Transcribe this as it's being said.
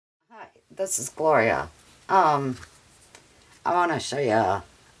This is Gloria. I want to show you a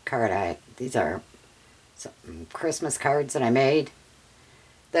card. These are some Christmas cards that I made.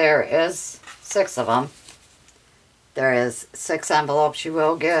 There is 6 of them. There is 6 envelopes you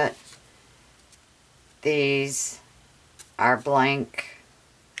will get. These are blank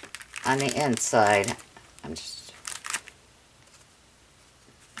on the inside. I'm just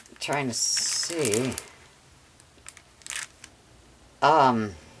trying to see.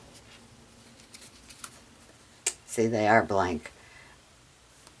 See, they are blank.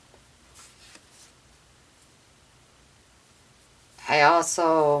 I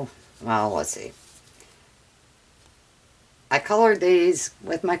also, well, let's see. I colored these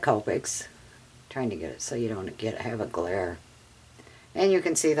with my Copics. Trying to get it so you don't have a glare. And you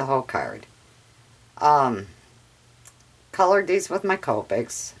can see the whole card. Colored these with my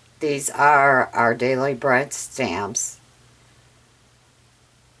Copics. These are our Daily Bread stamps.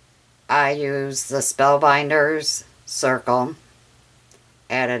 I used the Spellbinders circle.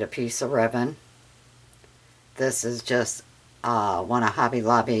 Added a piece of ribbon. This is just one of Hobby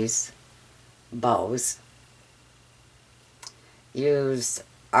Lobby's bows. Used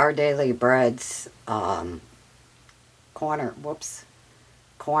Our Daily Bread's corner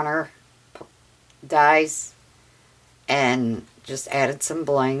dies, and just added some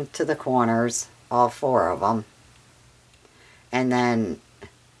bling to the corners, all 4 of them. And then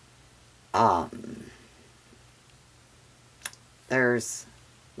there's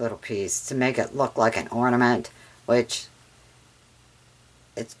a little piece to make it look like an ornament, which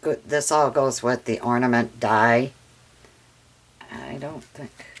it's good. This all goes with the ornament die. I don't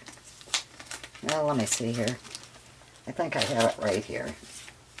think, well, let me see here. I think I have it right here.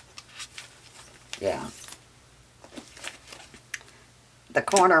 Yeah. The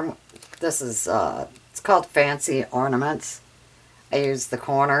corner, this is, it's called Fancy Ornaments. I use the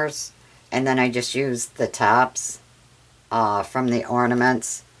corners, and then I just use the tops from the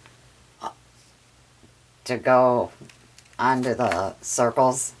ornaments to go onto the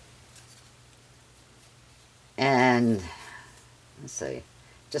circles. And let's see,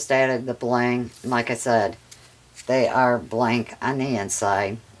 just added the bling. And like I said, they are blank on the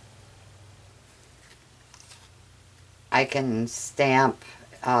inside. I can stamp,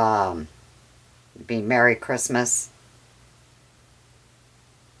 be Merry Christmas.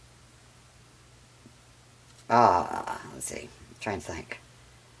 Let's see, I'm trying to think.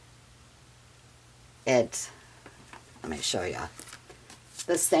 Let me show you.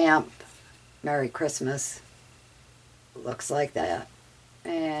 The stamp, Merry Christmas, looks like that.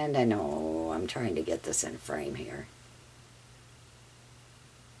 And I know I'm trying to get this in frame here.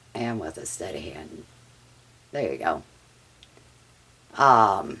 And with a steady hand. There you go.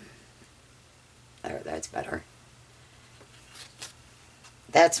 There, that's better.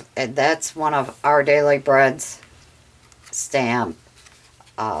 That's one of Our Daily Bread's stamp.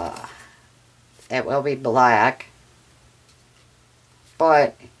 It will be black.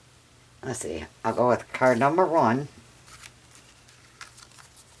 But, let's see, I'll go with card number 1.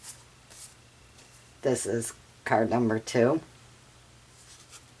 This is card number 2.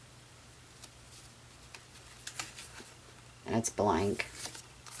 And it's blank.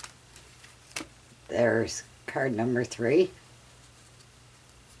 There's card number 3.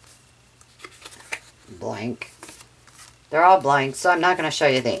 Blank. They're all blank, so I'm not going to show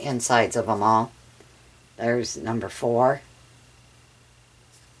you the insides of them all. There's number 4.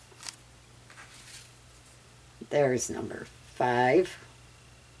 There's number 5.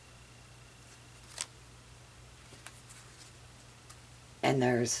 And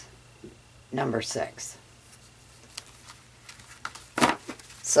there's number 6.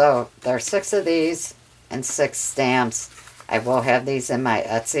 So there's 6 of these and 6 stamps. I will have these in my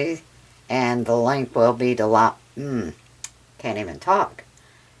Etsy, and the link will be can't even talk.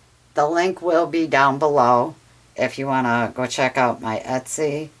 The link will be down below if you want to go check out my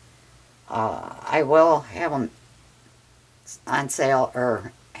Etsy. I will have them on sale,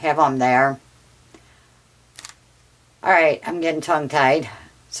 or have them there. Alright, I'm getting tongue-tied.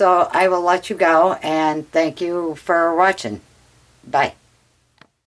 So I will let you go, and thank you for watching. Bye.